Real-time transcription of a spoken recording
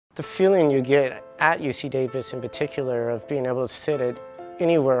The feeling you get at UC Davis in particular of being able to sit at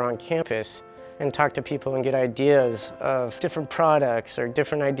anywhere on campus and talk to people and get ideas of different products or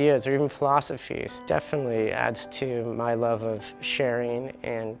different ideas or even philosophies definitely adds to my love of sharing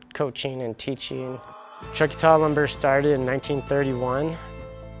and coaching and teaching. Truckee-Tahoe lumber started in 1931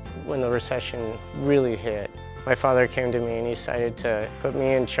 when the recession really hit. My father came to me and he decided to put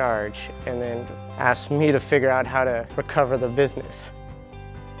me in charge and then asked me to figure out how to recover the business.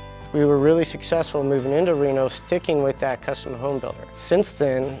 We were really successful moving into Reno, sticking with that custom home builder. Since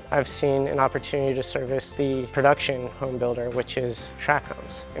then, I've seen an opportunity to service the production home builder, which is tract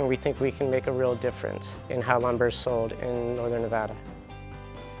homes, and we think we can make a real difference in how lumber is sold in northern Nevada.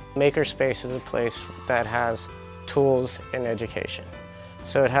 Makerspace is a place that has tools and education.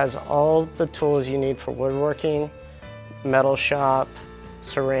 So it has all the tools you need for woodworking, metal shop,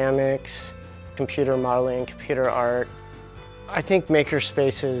 ceramics, computer modeling, computer art. I think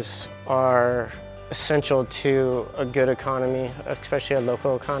makerspaces are essential to a good economy, especially a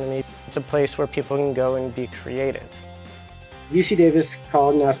local economy. It's a place where people can go and be creative. UC Davis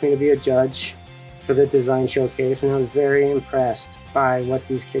called and asked me to be a judge for the design showcase, and I was very impressed by what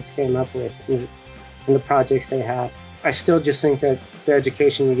these kids came up with and the projects they had. I still just think that the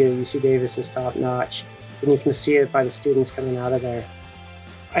education you get at UC Davis is top notch, and you can see it by the students coming out of there.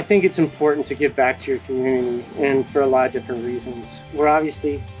 I think it's important to give back to your community, and for a lot of different reasons. We're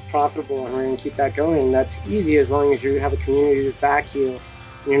obviously profitable and we're going to keep that going. That's easy as long as you have a community to back you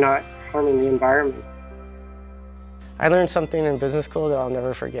and you're not harming the environment. I learned something in business school that I'll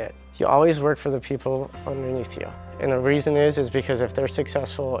never forget. You always work for the people underneath you. And the reason is because if they're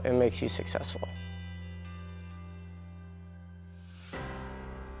successful, it makes you successful.